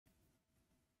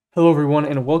Hello everyone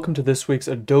and welcome to this week's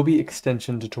Adobe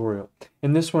Extension tutorial.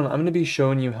 In this one, I'm going to be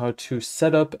showing you how to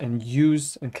set up and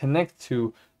use and connect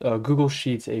to Google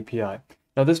Sheets API.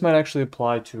 Now this might actually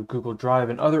apply to Google Drive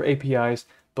and other APIs,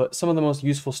 but some of the most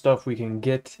useful stuff we can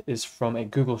get is from a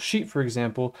Google Sheet, for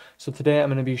example. So today I'm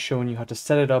going to be showing you how to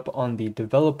set it up on the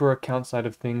developer account side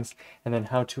of things, and then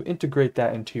how to integrate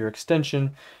that into your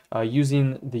extension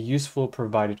using the useful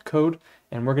provided code,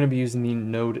 and we're going to be using the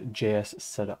Node.js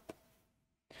setup.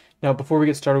 Now, before we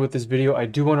get started with this video, I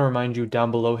do want to remind you down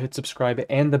below, hit subscribe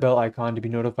and the bell icon to be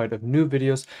notified of new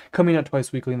videos coming out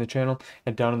twice weekly in the channel.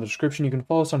 And down in the description, you can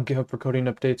follow us on GitHub for coding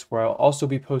updates, where I'll also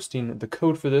be posting the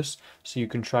code for this so you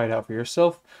can try it out for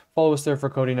yourself. Follow us there for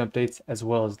coding updates, as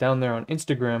well as down there on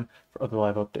Instagram for other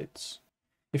live updates.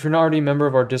 If you're not already a member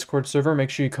of our Discord server, make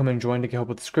sure you come and join to get help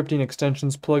with scripting,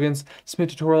 extensions, plugins,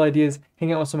 submit tutorial ideas,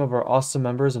 hang out with some of our awesome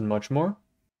members, and much more.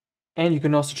 And you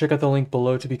can also check out the link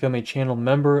below to become a channel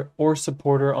member or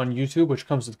supporter on YouTube, which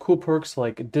comes with cool perks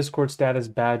like Discord status,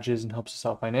 badges, and helps us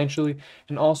out financially.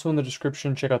 And also in the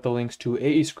description, check out the links to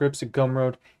AE Scripts,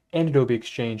 Gumroad, and Adobe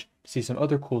Exchange to see some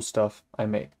other cool stuff I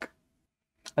make.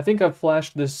 I think I've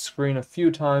flashed this screen a few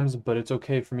times, but it's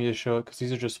okay for me to show it because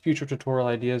these are just future tutorial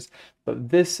ideas.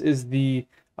 But this is the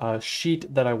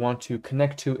sheet that I want to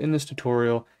connect to in this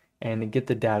tutorial and get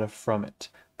the data from it.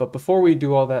 But before we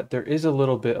do all that, there is a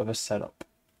little bit of a setup.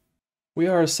 We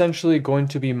are essentially going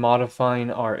to be modifying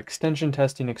our extension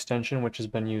testing extension, which has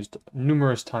been used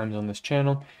numerous times on this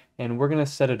channel, and we're going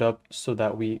to set it up so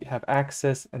that we have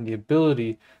access and the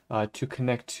ability to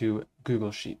connect to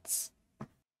Google Sheets.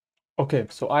 Okay,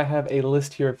 so I have a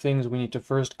list here of things we need to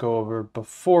first go over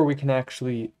before we can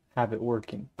actually have it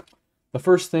working. The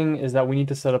first thing is that we need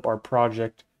to set up our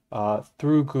project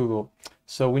through Google.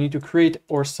 So we need to create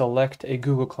or select a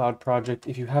Google Cloud project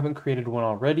if you haven't created one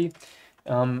already.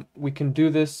 We can do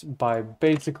this by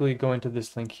basically going to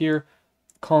this link here,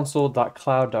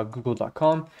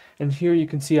 console.cloud.google.com, and here you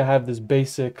can see I have this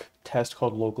basic test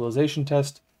called localization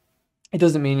test. It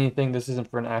doesn't mean anything. This isn't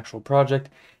for an actual project.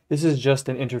 This is just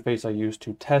an interface I use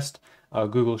to test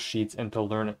Google Sheets and to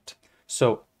learn it.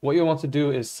 So what you'll want to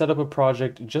do is set up a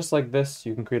project just like this.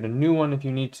 You can create a new one if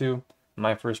you need to.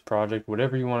 My first project,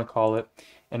 whatever you want to call it.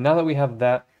 And now that we have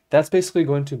that, that's basically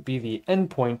going to be the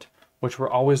endpoint, which we're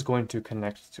always going to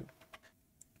connect to.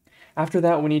 After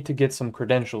that, we need to get some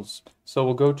credentials. So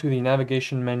we'll go to the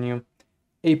navigation menu,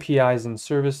 APIs and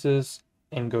services,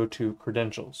 and go to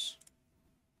credentials.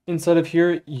 Inside of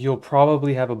here, you'll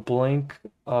probably have a blank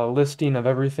listing of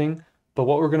everything, but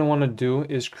what we're going to want to do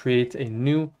is create a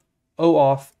new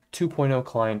Oauth 2.0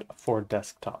 client for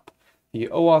desktop. The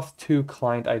Oauth 2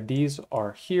 client IDs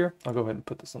are here. I'll go ahead and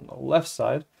put this on the left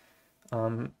side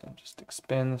and just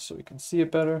expand this so we can see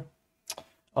it better.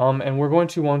 And we're going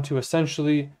to want to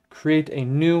essentially create a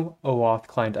new Oauth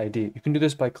client ID. You can do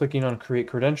this by clicking on Create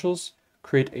Credentials,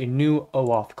 create a new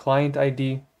Oauth client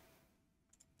ID,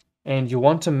 and you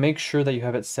want to make sure that you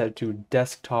have it set to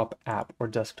desktop app or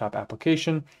desktop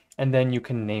application, and then you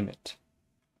can name it.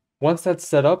 Once that's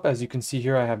set up, as you can see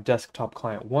here, I have desktop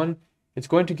client 1. It's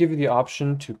going to give you the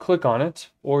option to click on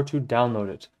it or to download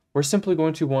it. We're simply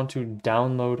going to want to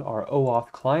download our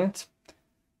Oauth client,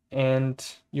 and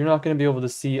you're not going to be able to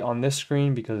see on this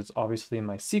screen because it's obviously in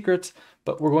my secrets,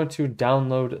 but we're going to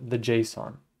download the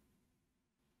JSON.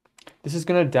 This is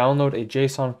going to download a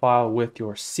JSON file with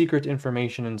your secret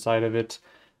information inside of it.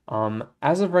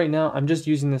 As of right now, I'm just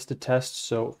using this to test,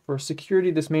 so for security,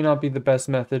 this may not be the best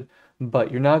method,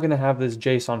 but you're now going to have this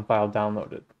JSON file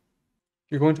downloaded.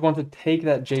 You're going to want to take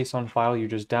that JSON file you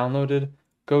just downloaded,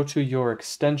 go to your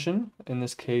extension, in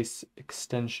this case,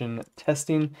 extension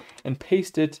testing, and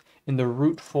paste it in the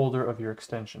root folder of your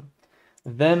extension.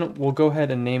 Then we'll go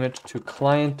ahead and name it to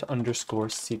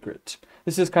client_secret.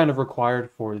 This is kind of required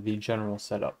for the general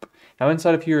setup. Now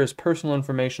inside of here is personal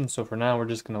information, so for now we're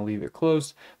just going to leave it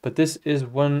closed, but this is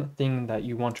one thing that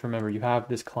you want to remember. You have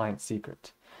this client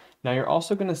secret. Now you're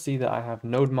also going to see that I have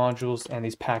node modules and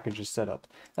these packages set up.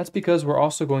 That's because we're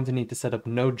also going to need to set up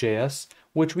Node.js,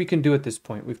 which we can do at this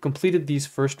point. We've completed these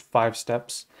first 5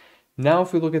 steps. Now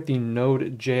if we look at the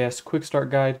Node.js quick start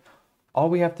guide, all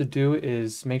we have to do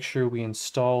is make sure we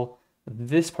install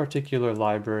this particular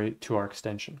library to our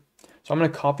extension. So I'm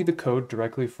going to copy the code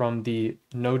directly from the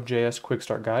Node.js quick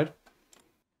start guide.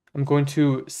 I'm going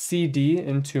to cd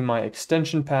into my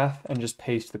extension path and just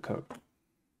paste the code.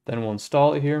 Then we'll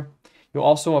install it here. You'll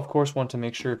also, of course, want to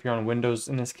make sure if you're on Windows,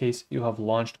 in this case, you have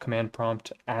launched command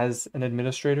prompt as an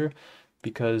administrator,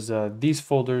 because these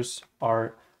folders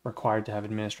are required to have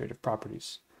administrative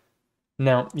properties.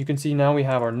 Now, you can see now we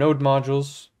have our node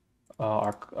modules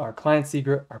our client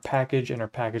secret, our package, and our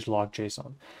package log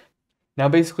JSON. Now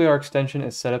basically our extension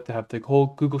is set up to have the whole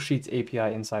Google Sheets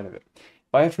API inside of it.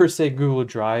 If I ever say Google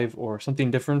Drive or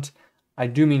something different, I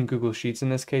do mean Google Sheets in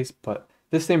this case, but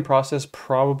this same process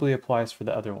probably applies for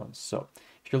the other ones. So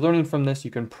if you're learning from this,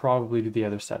 you can probably do the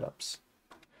other setups.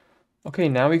 Okay,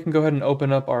 now we can go ahead and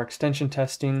open up our extension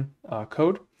testing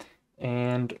code.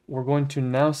 And we're going to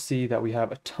now see that we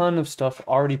have a ton of stuff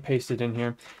already pasted in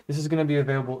here. This is going to be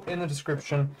available in the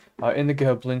description, in the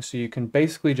GitHub link, so you can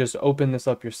basically just open this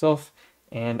up yourself.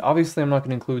 And obviously I'm not going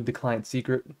to include the client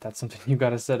secret. That's something you got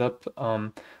to set up.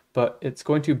 But it's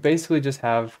going to basically just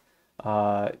have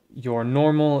your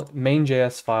normal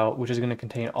main.js file, which is going to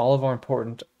contain all of our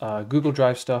important Google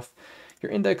Drive stuff.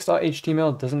 Your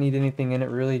index.html doesn't need anything in it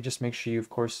really. Just make sure you, of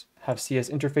course, have CS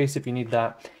interface if you need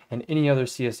that, and any other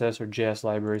CSS or JS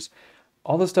libraries.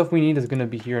 All the stuff we need is going to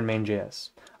be here in main.js.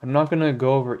 I'm not going to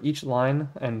go over each line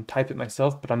and type it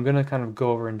myself, but I'm going to kind of go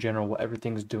over in general what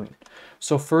everything's doing.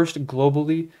 So first,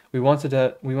 globally, we want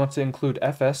to include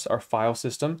FS, our file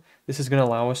system. This is going to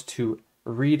allow us to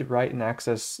read, write, and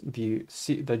access the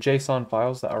JSON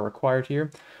files that are required here.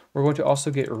 We're going to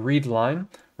also get read line,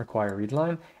 require read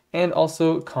line, and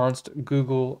also const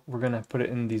Google. We're going to put it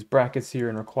in these brackets here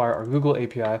and require our Google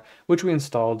API, which we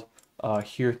installed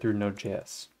here through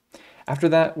Node.js. After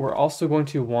that, we're also going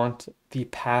to want the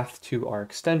path to our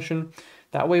extension.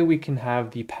 That way we can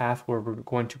have the path where we're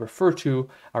going to refer to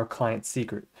our client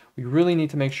secret. We really need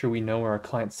to make sure we know where our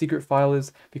client secret file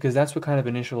is, because that's what kind of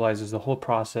initializes the whole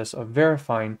process of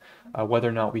verifying whether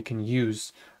or not we can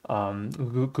use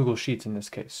Google Sheets in this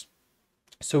case.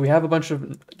 So we have a bunch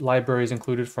of libraries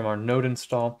included from our node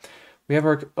install. We have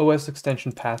our OS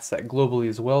extension path set globally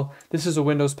as well. This is a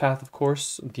Windows path, of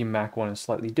course. The Mac one is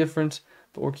slightly different,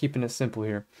 but we're keeping it simple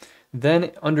here.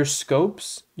 Then under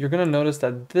scopes, you're going to notice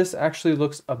that this actually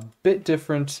looks a bit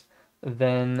different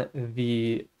than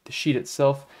the sheet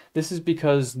itself. This is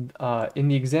because in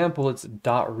the example, it's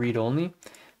 .read only.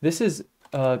 This is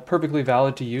perfectly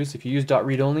valid to use. If you use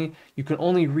 .read only, you can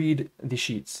only read the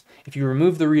sheets. If you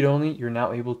remove the read only, you're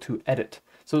now able to edit.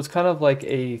 So it's kind of like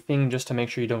a thing just to make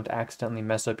sure you don't accidentally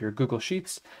mess up your Google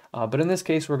Sheets. But in this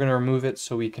case, we're going to remove it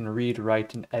so we can read,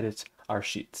 write, and edit our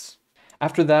sheets.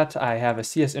 After that, I have a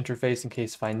CS interface in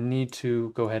case if I need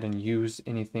to go ahead and use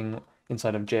anything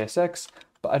inside of JSX,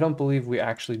 but I don't believe we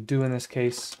actually do in this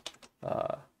case.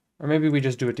 Or maybe we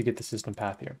just do it to get the system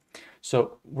path here.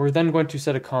 So we're then going to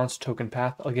set a const token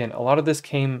path. Again, a lot of this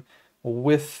came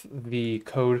with the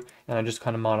code, and I just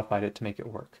kind of modified it to make it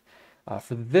work.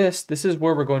 For this is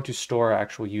where we're going to store our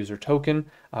actual user token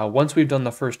once we've done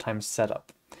the first time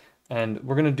setup. And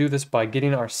we're going to do this by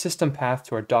getting our system path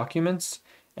to our documents,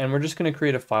 and we're just going to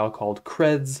create a file called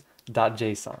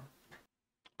creds.json.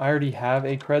 I already have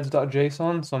a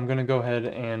creds.json, so I'm going to go ahead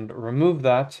and remove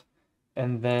that,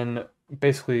 and then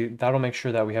basically that'll make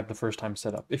sure that we have the first time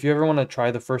setup. If you ever want to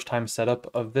try the first time setup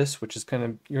of this, which is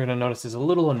you're going to notice is a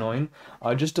little annoying,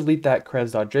 just delete that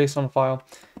creds.json file.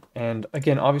 And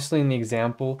again, obviously in the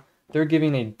example, they're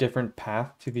giving a different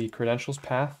path to the credentials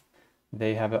path.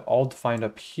 They have it all defined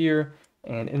up here,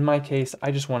 and in my case,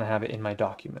 I just want to have it in my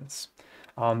documents.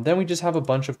 Then we just have a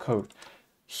bunch of code.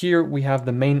 Here we have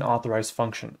the main authorize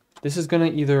function. This is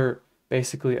going to either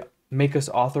basically make us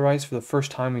authorize for the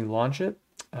first time we launch it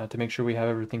to make sure we have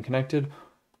everything connected.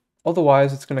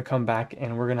 Otherwise, it's going to come back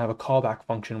and we're going to have a callback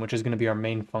function, which is going to be our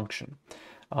main function.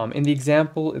 In the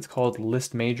example, it's called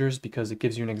list majors because it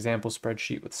gives you an example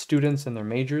spreadsheet with students and their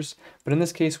majors. But in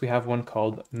this case, we have one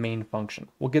called main function.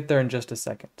 We'll get there in just a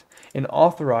second. In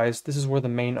authorize, this is where the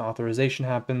main authorization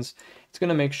happens. It's going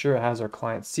to make sure it has our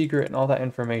client secret and all that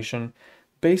information.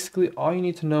 Basically, all you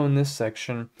need to know in this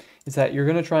section is that you're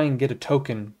going to try and get a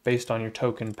token based on your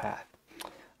token path.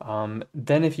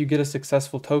 Then if you get a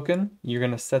successful token, you're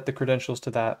going to set the credentials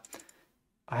to that.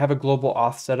 I have a global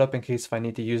auth setup in case if I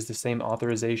need to use the same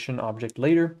authorization object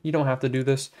later. You don't have to do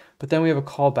this, but then we have a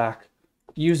callback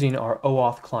using our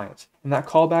Oauth client. And that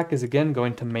callback is again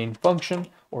going to main function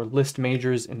or list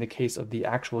majors in the case of the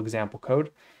actual example code.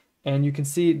 And you can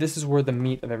see this is where the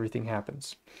meat of everything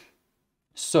happens.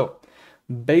 So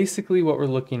basically what we're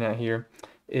looking at here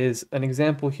is an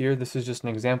example here. This is just an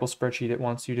example spreadsheet it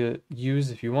wants you to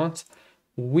use if you want.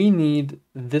 We need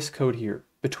this code here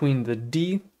between the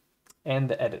D and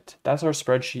the edit. That's our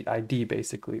spreadsheet ID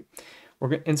basically.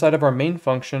 We're inside of our main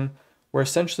function, we're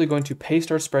essentially going to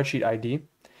paste our spreadsheet ID,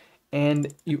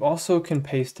 and you also can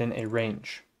paste in a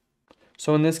range.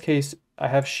 So in this case, I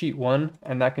have sheet 1,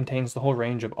 and that contains the whole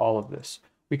range of all of this.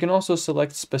 We can also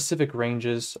select specific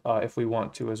ranges if we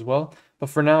want to as well, but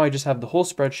for now I just have the whole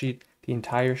spreadsheet, the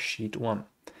entire sheet 1.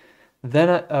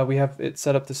 Then we have it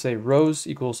set up to say rows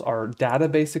equals our data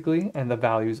basically, and the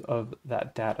values of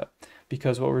that data.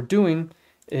 Because what we're doing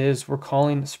is we're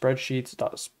calling spreadsheets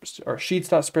or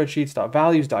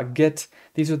sheets.spreadsheets.values.get.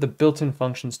 These are the built-in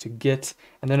functions to get.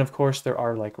 And then of course there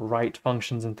are like write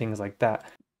functions and things like that.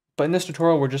 But in this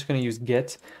tutorial, we're just going to use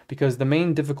get because the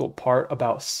main difficult part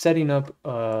about setting up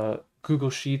Google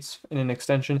Sheets in an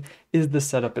extension is the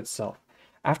setup itself.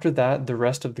 After that, the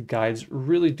rest of the guides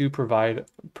really do provide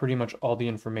pretty much all the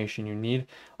information you need.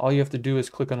 All you have to do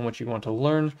is click on what you want to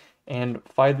learn and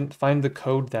find the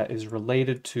code that is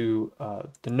related to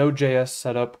the Node.js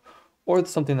setup or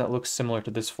something that looks similar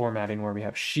to this formatting where we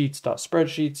have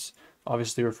sheets.spreadsheets,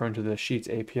 obviously referring to the Sheets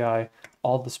API,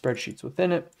 all the spreadsheets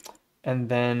within it, and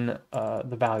then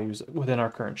the values within our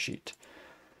current sheet.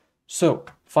 So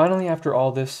finally, after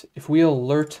all this, if we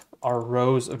alert our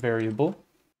rows variable,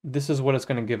 this is what it's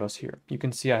going to give us here. You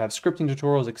can see I have scripting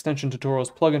tutorials, extension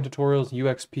tutorials, plugin tutorials,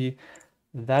 UXP.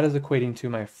 That is equating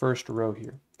to my first row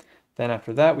here. Then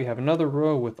after that, we have another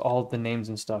row with all the names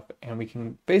and stuff, and we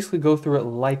can basically go through it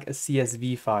like a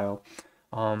CSV file.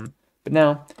 But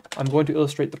now I'm going to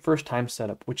illustrate the first time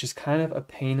setup, which is kind of a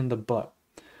pain in the butt.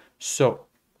 So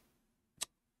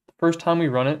the first time we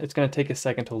run it, it's going to take a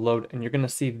second to load, and you're going to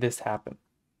see this happen.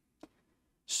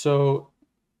 So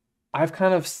I've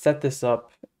kind of set this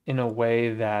up in a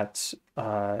way that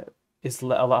is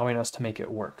allowing us to make it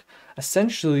work.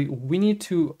 Essentially, we need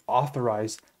to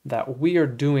authorize that we are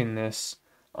doing this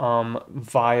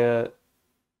via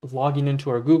logging into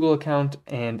our Google account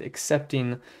and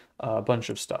accepting a bunch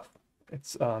of stuff.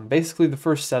 It's basically the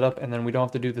first setup, and then we don't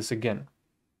have to do this again.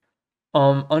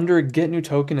 Under get new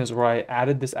token is where I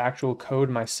added this actual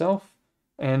code myself,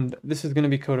 and this is going to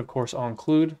be code, of course, I'll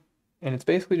include. And it's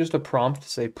basically just a prompt to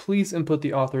say, please input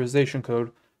the authorization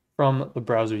code from the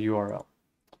browser URL.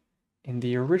 In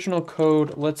the original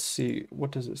code, let's see,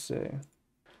 what does it say?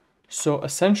 So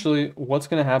essentially, what's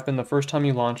going to happen the first time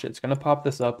you launch it, it's going to pop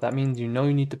this up. That means you know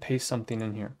you need to paste something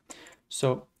in here.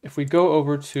 So if we go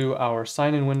over to our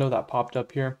sign-in window that popped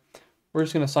up here, we're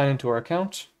just going to sign into our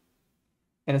account.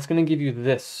 And it's going to give you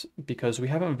this because we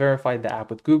haven't verified the app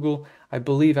with Google. I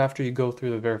believe after you go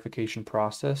through the verification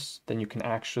process, then you can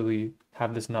actually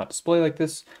have this not display like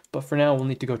this. But for now, we'll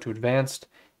need to go to advanced,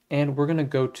 and we're going to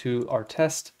go to our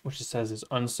test, which it says is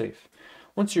unsafe.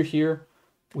 Once you're here,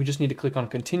 we just need to click on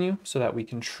continue so that we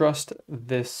can trust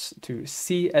this to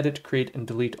see, edit, create, and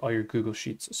delete all your Google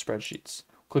Sheets spreadsheets.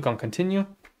 Click on continue.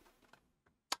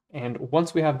 And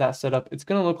once we have that set up, it's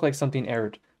going to look like something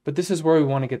errored. But this is where we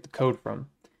want to get the code from.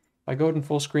 If I go ahead and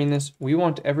full screen this, we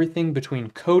want everything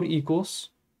between code equals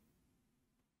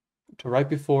to right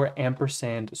before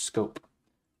ampersand scope.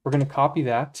 We're going to copy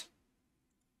that,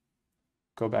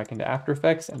 go back into After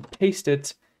Effects, and paste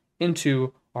it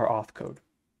into our auth code.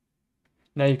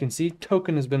 Now you can see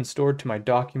token has been stored to my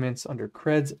documents under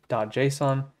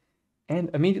creds.json,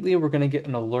 and immediately we're going to get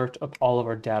an alert of all of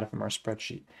our data from our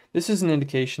spreadsheet. This is an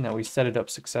indication that we set it up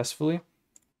successfully.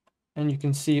 And you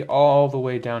can see all the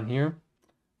way down here,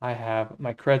 I have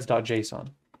my creds.json.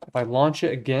 If I launch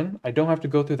it again, I don't have to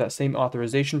go through that same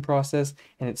authorization process,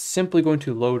 and it's simply going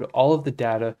to load all of the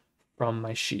data from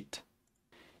my sheet.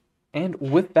 And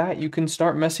with that, you can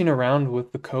start messing around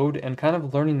with the code and kind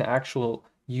of learning the actual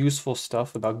useful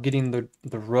stuff about getting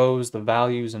the rows, the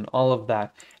values, and all of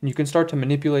that. And you can start to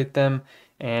manipulate them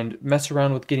and mess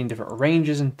around with getting different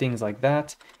ranges and things like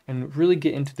that, and really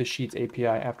get into the Sheets API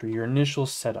after your initial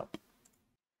setup.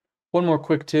 One more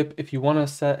quick tip, if you want to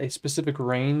set a specific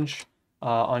range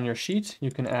on your sheet,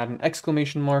 you can add an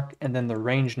exclamation mark and then the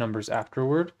range numbers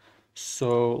afterward.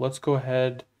 So let's go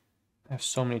ahead, I have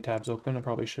so many tabs open, I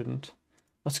probably shouldn't.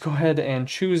 Let's go ahead and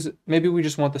choose, maybe we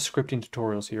just want the scripting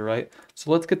tutorials here, right?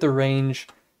 So let's get the range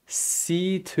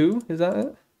C2, is that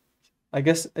it? I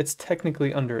guess it's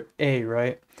technically under A,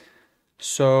 right?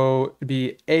 So it'd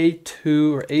be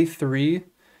A2 or A3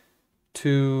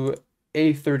 to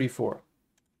A34.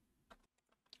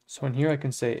 So in here I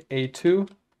can say A2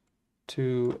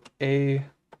 to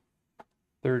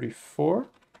A34,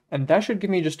 and that should give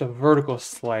me just a vertical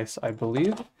slice, I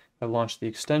believe. If I launch the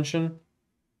extension,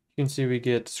 you can see we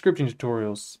get scripting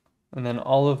tutorials, and then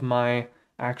all of my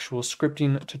actual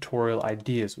scripting tutorial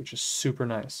ideas, which is super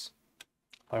nice.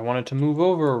 If I wanted to move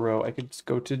over a row, I could just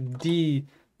go to D2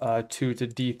 to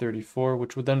D34,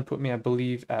 which would then put me, I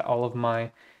believe, at all of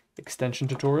my extension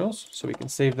tutorials. So we can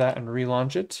save that and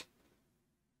relaunch it.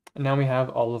 And now we have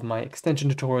all of my extension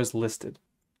tutorials listed.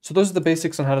 So those are the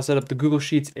basics on how to set up the Google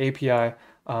Sheets API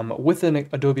with an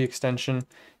Adobe extension.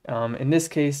 In this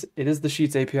case, it is the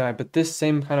Sheets API, but this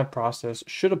same kind of process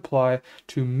should apply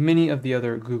to many of the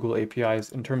other Google APIs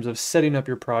in terms of setting up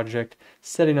your project,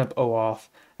 setting up OAuth,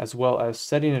 as well as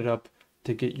setting it up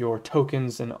to get your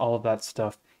tokens and all of that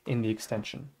stuff in the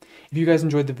extension. If you guys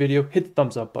enjoyed the video, hit the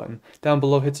thumbs up button. Down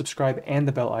below, hit subscribe and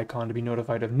the bell icon to be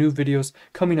notified of new videos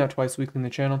coming out twice weekly in the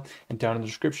channel. And down in the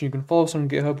description, you can follow us on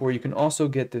GitHub, where you can also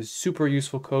get this super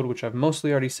useful code, which I've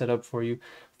mostly already set up for you.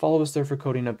 Follow us there for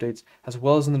coding updates, as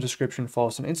well as in the description, follow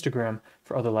us on Instagram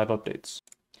for other live updates.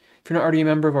 If you're not already a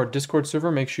member of our Discord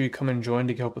server, make sure you come and join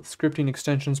to get help with scripting,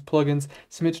 extensions, plugins,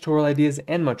 submit tutorial ideas,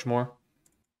 and much more.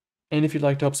 And if you'd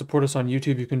like to help support us on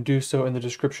YouTube, you can do so in the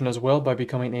description as well by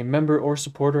becoming a member or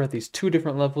supporter at these 2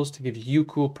 different levels to give you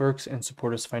cool perks and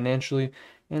support us financially.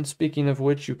 And speaking of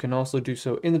which, you can also do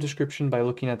so in the description by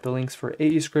looking at the links for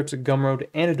AE Scripts, Gumroad,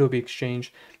 and Adobe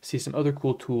Exchange to see some other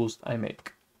cool tools I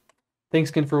make. Thanks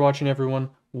again for watching, everyone.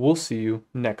 We'll see you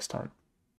next time.